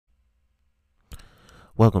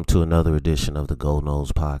Welcome to another edition of the Gold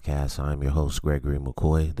Nose Podcast. I'm your host, Gregory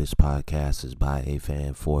McCoy. This podcast is by a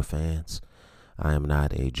fan for fans. I am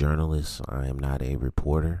not a journalist. I am not a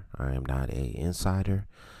reporter. I am not a insider.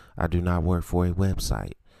 I do not work for a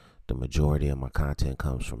website. The majority of my content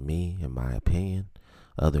comes from me, in my opinion.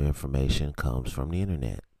 Other information comes from the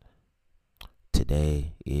internet.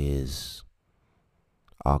 Today is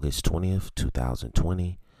August 20th,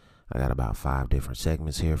 2020. I got about 5 different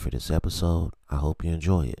segments here for this episode. I hope you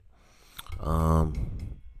enjoy it.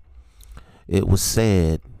 It was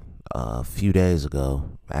said a few days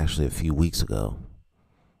ago, actually a few weeks ago,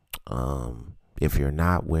 if you're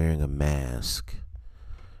not wearing a mask,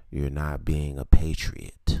 you're not being a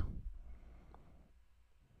patriot.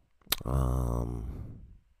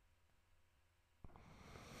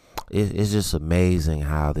 It's just amazing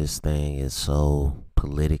how this thing is so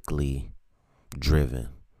politically driven.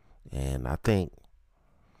 And I think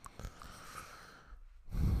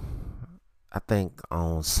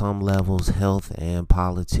on some levels, health and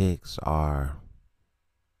politics are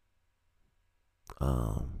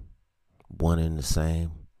one and the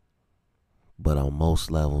same. But on most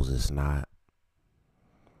levels, it's not.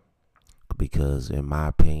 Because in my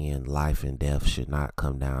opinion, life and death should not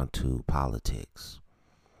come down to politics.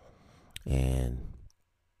 And,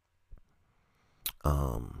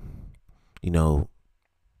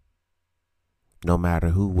 no matter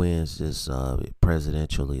who wins this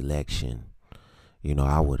presidential election,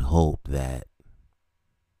 I would hope that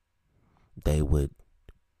they would,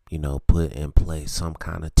 put in place some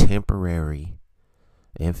kind of temporary,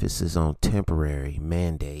 emphasis on temporary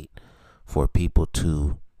mandate for people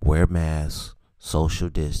to wear masks, social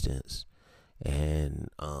distance, and,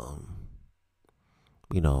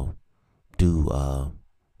 do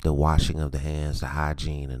the washing of the hands, the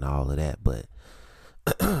hygiene and all of that. But,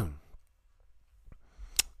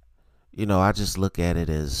 I just look at it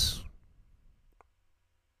as,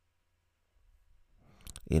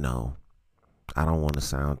 I don't want to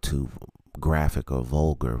sound too graphic or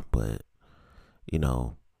vulgar, but,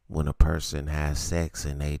 when a person has sex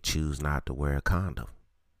and they choose not to wear a condom,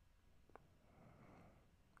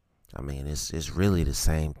 I mean, it's really the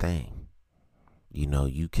same thing.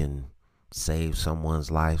 You can save someone's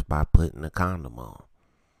life by putting a condom on,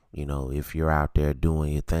 if you're out there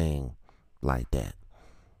doing your thing like that.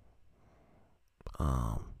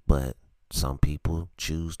 But some people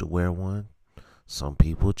choose to wear one. Some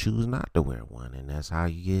people choose not to wear one. And that's how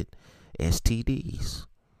you get STDs.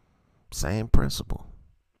 Same principle.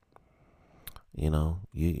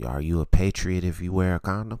 Are you a patriot if you wear a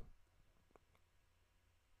condom?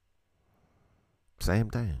 Same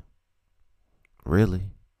thing.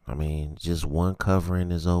 Really. I mean, just one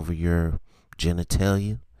covering is over your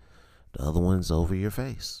genitalia. The other one's over your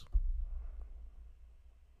face.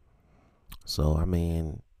 So, I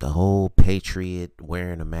mean, the whole patriot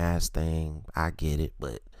wearing a mask thing, I get it,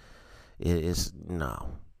 but it's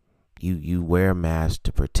no. You wear a mask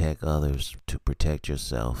to protect others, to protect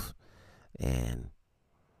yourself, and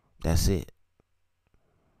that's it.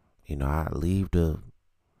 I leave the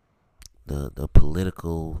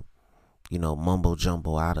political, mumbo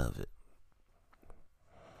jumbo out of it.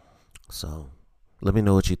 So, let me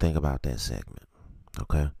know what you think about that segment,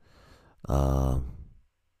 okay?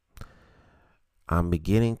 I'm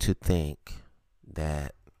beginning to think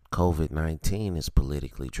that COVID-19 is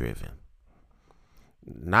politically driven.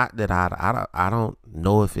 Not that I don't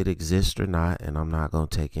know if it exists or not, and I'm not going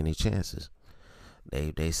to take any chances.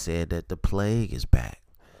 They said that the plague is back.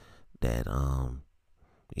 That,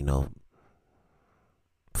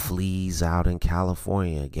 fleas out in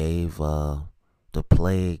California gave the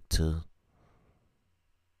plague to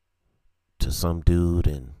some dude,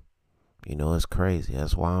 and it's crazy.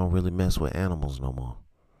 That's why I don't really mess with animals no more.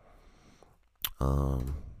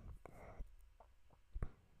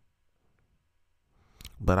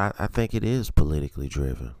 But I think it is politically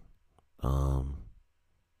driven. I'm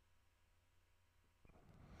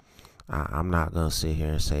not going to sit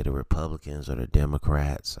here and say the Republicans or the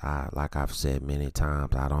Democrats. Like I've said many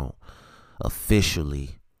times, I don't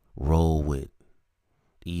officially roll with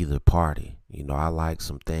either party. I like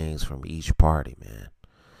some things from each party, man.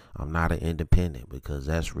 I'm not an independent because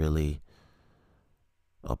that's really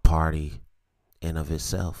a party in of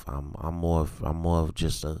itself. I'm more of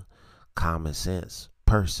just a common sense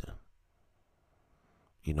person.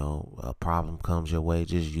 A problem comes your way,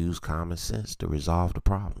 just use common sense to resolve the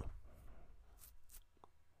problem.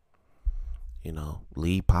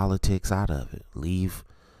 Leave politics out of it. Leave,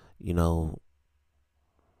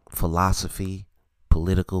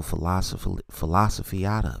 political philosophy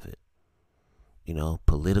out of it.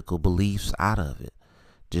 Political beliefs out of it.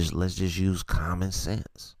 let's just use common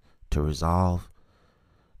sense to resolve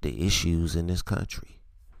the issues in this country.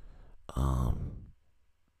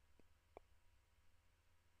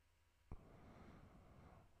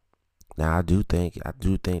 Now I do think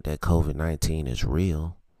that COVID-19 is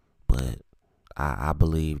real, but I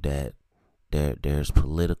believe that there's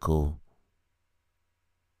political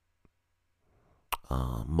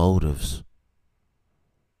motives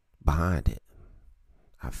behind it.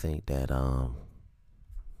 I think that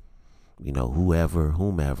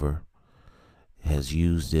whomever has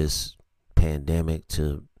used this pandemic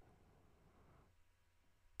to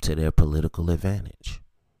their political advantage.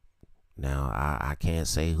 Now I can't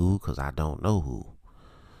say who, because I don't know who,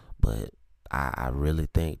 but I really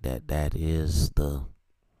think that is the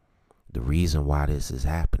reason why this is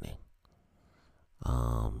happening.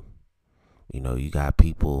 You got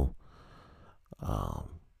people,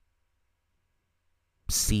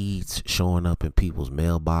 seeds showing up in people's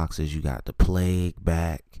mailboxes. You got the plague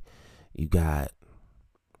back. You got,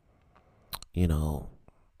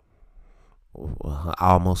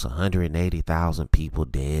 almost 180,000 people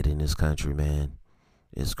dead in this country, man.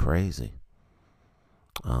 It's crazy.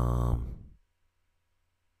 So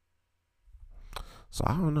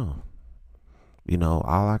I don't know.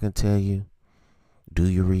 All I can tell you, do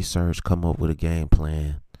your research, come up with a game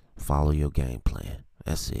plan, follow your game plan.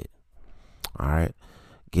 That's it. All right.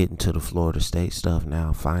 Getting to the Florida State stuff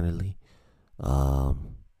now, finally.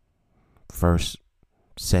 First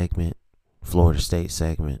segment, Florida State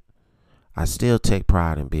segment. I still take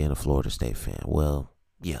pride in being a Florida State fan. Well,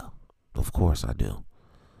 yeah, of course I do.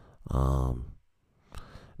 No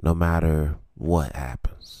matter what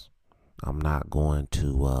happens, I'm not going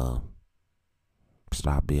to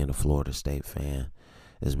stop being a Florida State fan.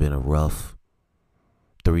 It's been a rough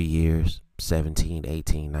 3 years, 17,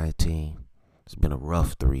 18, 19. It's been a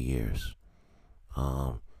rough 3 years.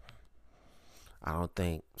 I don't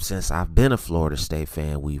think since I've been a Florida State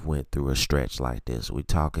fan, we've went through a stretch like this. We're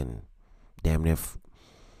talking damn near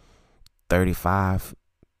 35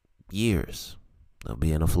 years of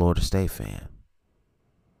being a Florida State fan.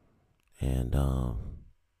 And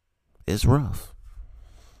it's rough.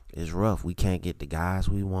 It's rough. We can't get the guys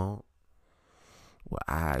we want.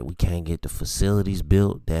 We can't get the facilities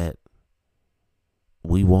built that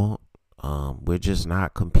we want. We're just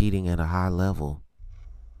not competing at a high level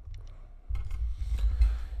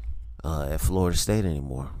at Florida State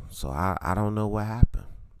anymore. So I don't know what happened.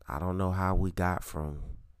 I don't know how we got from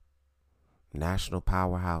national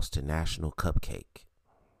powerhouse to national cupcake.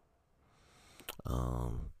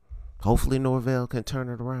 Hopefully Norvell can turn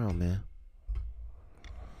it around, man.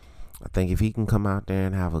 I think if he can come out there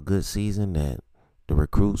and have a good season, that the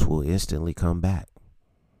recruits will instantly come back.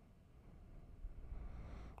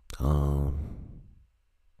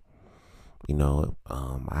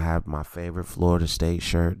 I have my favorite Florida State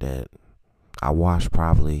shirt that I wash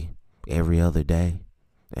probably every other day,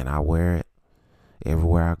 and I wear it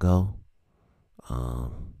everywhere I go.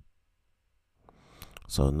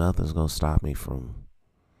 So nothing's gonna stop me from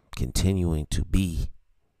continuing to be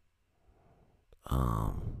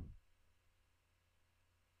a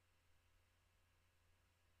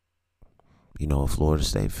Florida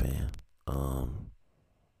State fan.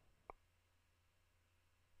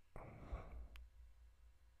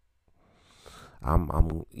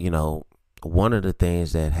 One of the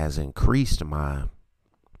things that has increased my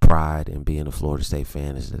pride in being a Florida State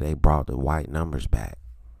fan is that they brought the white numbers back.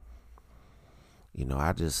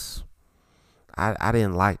 I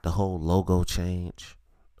didn't like the whole logo change.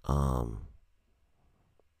 I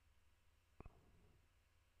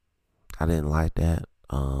didn't like that.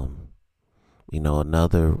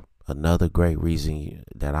 Another great reason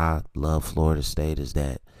that I love Florida State is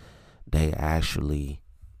that they actually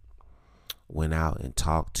went out and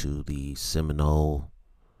talked to the Seminole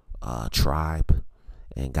tribe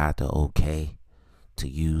and got the okay to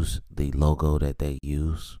use the logo that they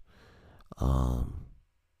use.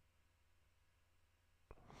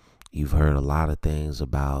 You've heard a lot of things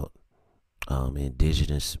about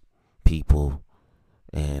indigenous people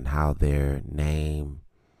and how their name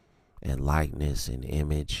and likeness and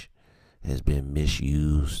image has been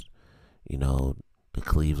misused. The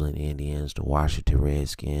Cleveland Indians, the Washington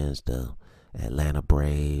Redskins, the Atlanta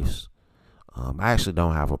Braves. I actually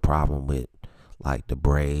don't have a problem with like the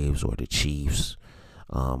Braves or the Chiefs.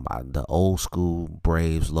 The old school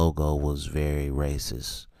Braves logo was very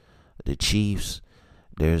racist. The Chiefs,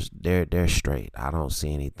 they're straight. I don't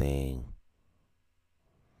see anything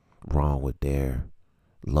wrong with their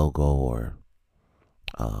logo or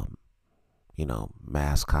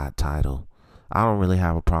mascot title. I don't really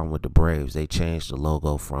have a problem with the Braves. They changed the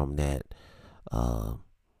logo from that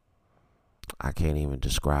I can't even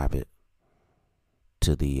describe it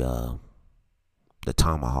to the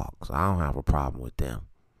Tomahawks. I don't have a problem with them.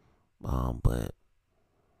 But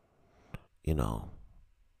you know,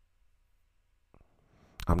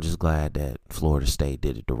 I'm just glad that Florida State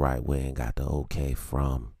did it the right way and got the okay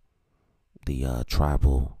from the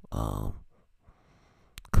tribal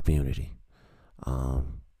community.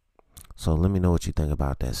 So let me know what you think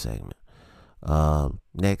about that segment.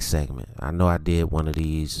 Next segment. I know I did one of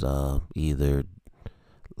these either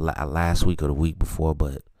last week or the week before,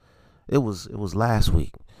 but it was last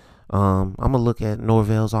week. I'm gonna look at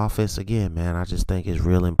Norvell's offense again, man. I just think it's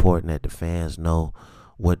real important that the fans know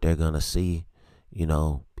what they're gonna see, you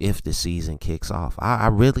know, if the season kicks off. I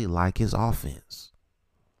really like his offense.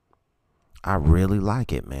 I really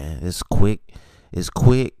like it, man. It's quick.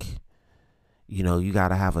 You know, you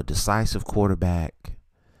gotta have a decisive quarterback.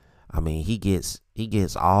 I mean, he gets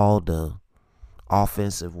all the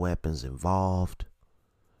offensive weapons involved.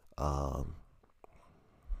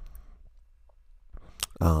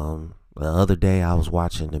 The other day I was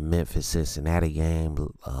watching the Memphis-Cincinnati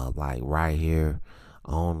game, like right here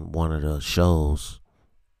on one of the shows,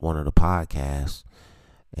 one of the podcasts,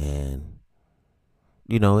 and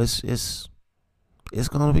you know it's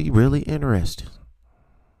gonna be really interesting.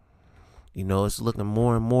 You know, it's looking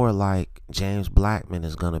more and more like James Blackman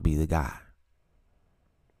is gonna be the guy,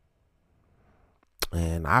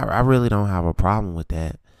 and I really don't have a problem with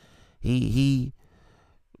that. James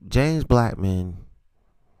Blackman,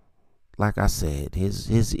 like I said,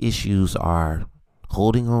 his issues are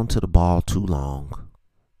holding on to the ball too long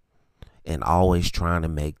and always trying to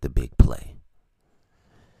make the big play.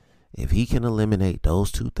 If he can eliminate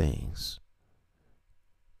those two things,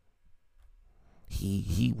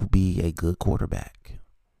 he will be a good quarterback.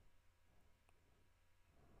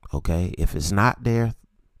 Okay? If it's not there,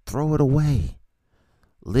 throw it away.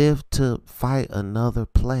 Live to fight another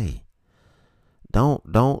play. Don't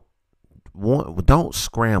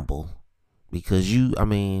scramble, because you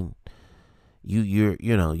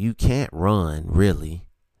can't run really.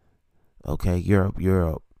 Okay,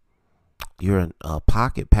 you're a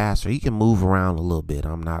pocket passer. He can move around a little bit.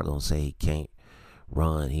 I'm not gonna say he can't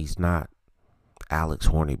run. He's not Alex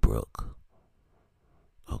Hornibrook.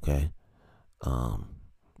 Okay,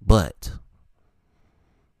 but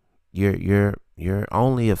you're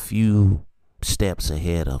only a few steps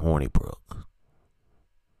ahead of Hornibrook.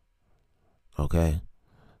 Okay,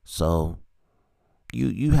 so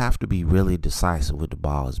you have to be really decisive with the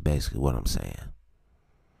ball is basically what I'm saying.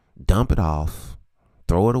 Dump it off,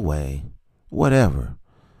 throw it away, whatever.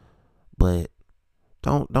 But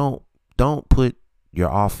don't put your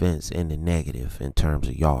offense in the negative in terms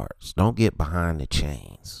of yards. Don't get behind the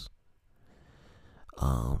chains.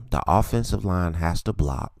 The offensive line has to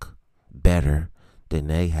block better than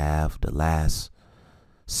they have the last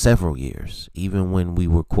several years, even when we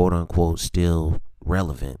were quote unquote still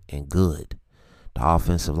relevant and good. The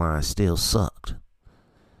offensive line still sucked.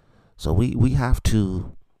 So we have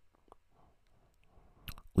to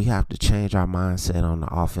change our mindset on the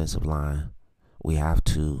offensive line. We have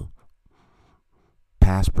to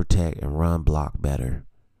pass protect and run block better.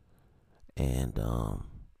 And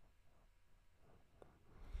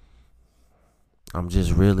I'm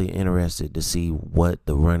just really interested to see what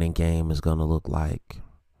the running game is going to look like.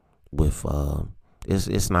 With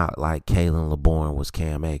it's not like Kalen LeBourne was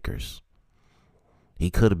Cam Akers. He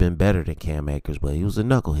could have been better than Cam Akers, but he was a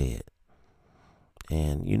knucklehead.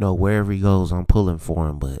 And you know, wherever he goes, I'm pulling for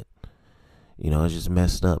him. But you know, it's just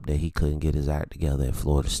messed up that he couldn't get his act together at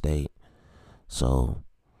Florida State. So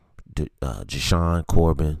Jashawn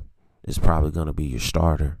Corbin is probably going to be your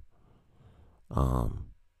starter.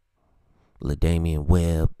 LaDamian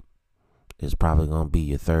Webb is probably going to be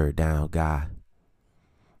your third down guy.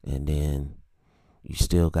 And then you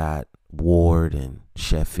still got Ward and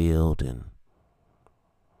Sheffield and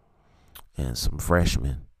some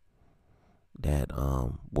freshmen that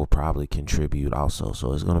will probably contribute also.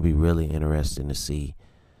 So it's going to be really interesting to see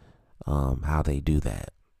how they do that.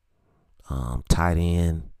 Tight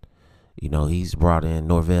end, you know,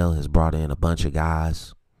 Norvell has brought in a bunch of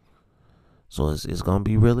guys. So it's going to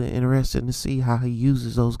be really interesting to see how he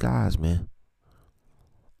uses those guys, man.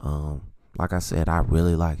 Like I said, I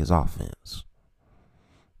really like his offense.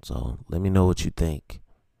 So let me know what you think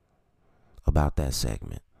about that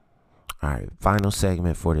segment. All right, final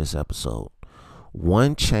segment for this episode.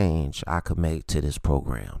 One change I could make to this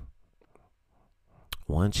program.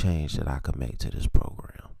 One change that I could make to this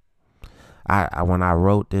program. I when I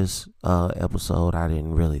wrote this episode, I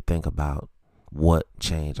didn't really think about what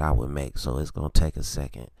change I would make. So it's going to take a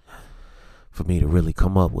second for me to really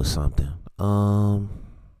come up with something.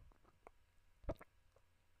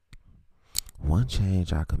 one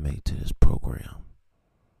change I could make to this program.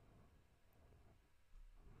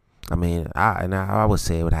 I mean, I would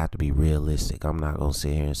say it would have to be realistic. I'm not going to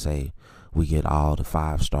sit here and say we get all the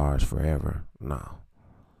 5 stars forever. No.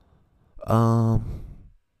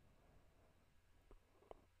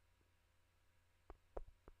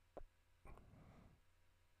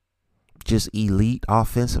 Just elite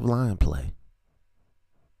offensive line play.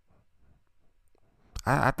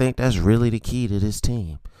 I think that's really the key to this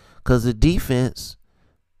team. Because the defense,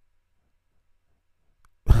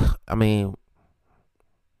 I mean,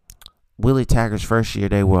 Willie Taggart's first year,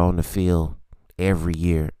 they were on the field every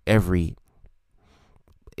year. It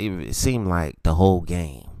seemed like the whole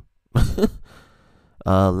game.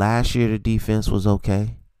 Last year, the defense was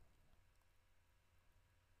okay.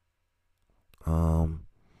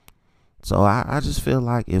 So I just feel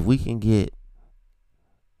like if we can get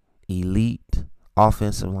elite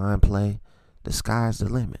offensive line play, the sky's the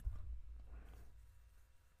limit.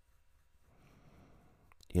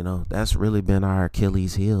 You know, that's really been our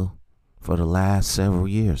Achilles heel for the last several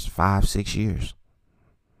years, 5-6 years.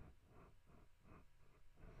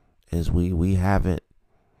 Is we haven't,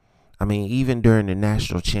 I mean, even during the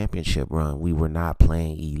national championship run, we were not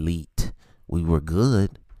playing elite. We were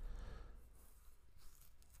good.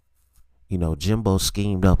 You know, Jimbo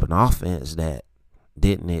schemed up an offense that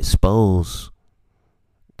didn't expose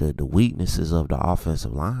the weaknesses of the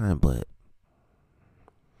offensive line,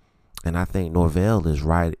 and I think Norvell is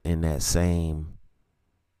right in that same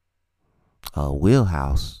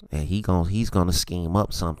wheelhouse, and he's gonna scheme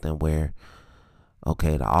up something where,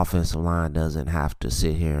 okay, the offensive line doesn't have to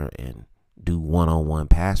sit here and do one-on-one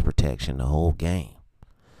pass protection the whole game,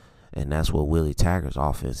 and that's what Willie Taggart's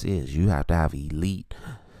offense is. You have to have elite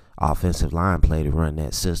offensive line play to run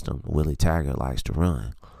that system Willie Taggart likes to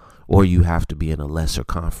run, or you have to be in a lesser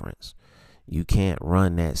conference. You can't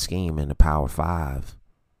run that scheme in the Power 5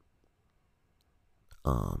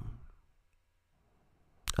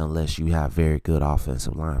 unless you have very good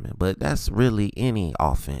offensive linemen. But that's really any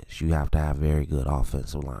offense. You have to have very good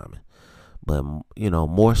offensive linemen. But, you know,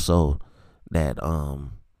 more so that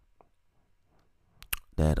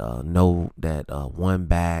one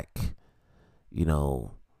back, you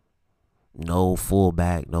know, no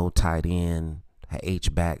fullback, no tight end,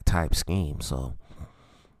 H-back type scheme. So,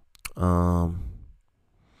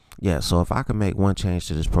 yeah, so if I could make one change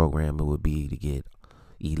to this program, it would be to get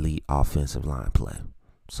elite offensive line play.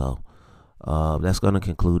 So, that's going to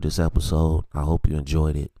conclude this episode. I hope you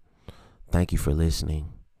enjoyed it. Thank you for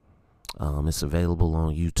listening. It's available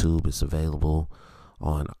on YouTube. It's available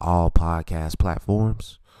on all podcast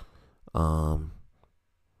platforms.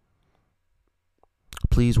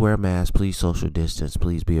 Please wear a mask. Please social distance.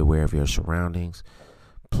 Please be aware of your surroundings.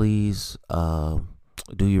 Please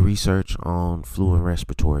do your research on flu and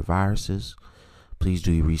respiratory viruses. Please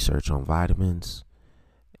do your research on vitamins.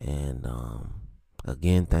 And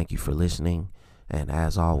again, thank you for listening. And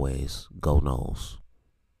as always, go Noles.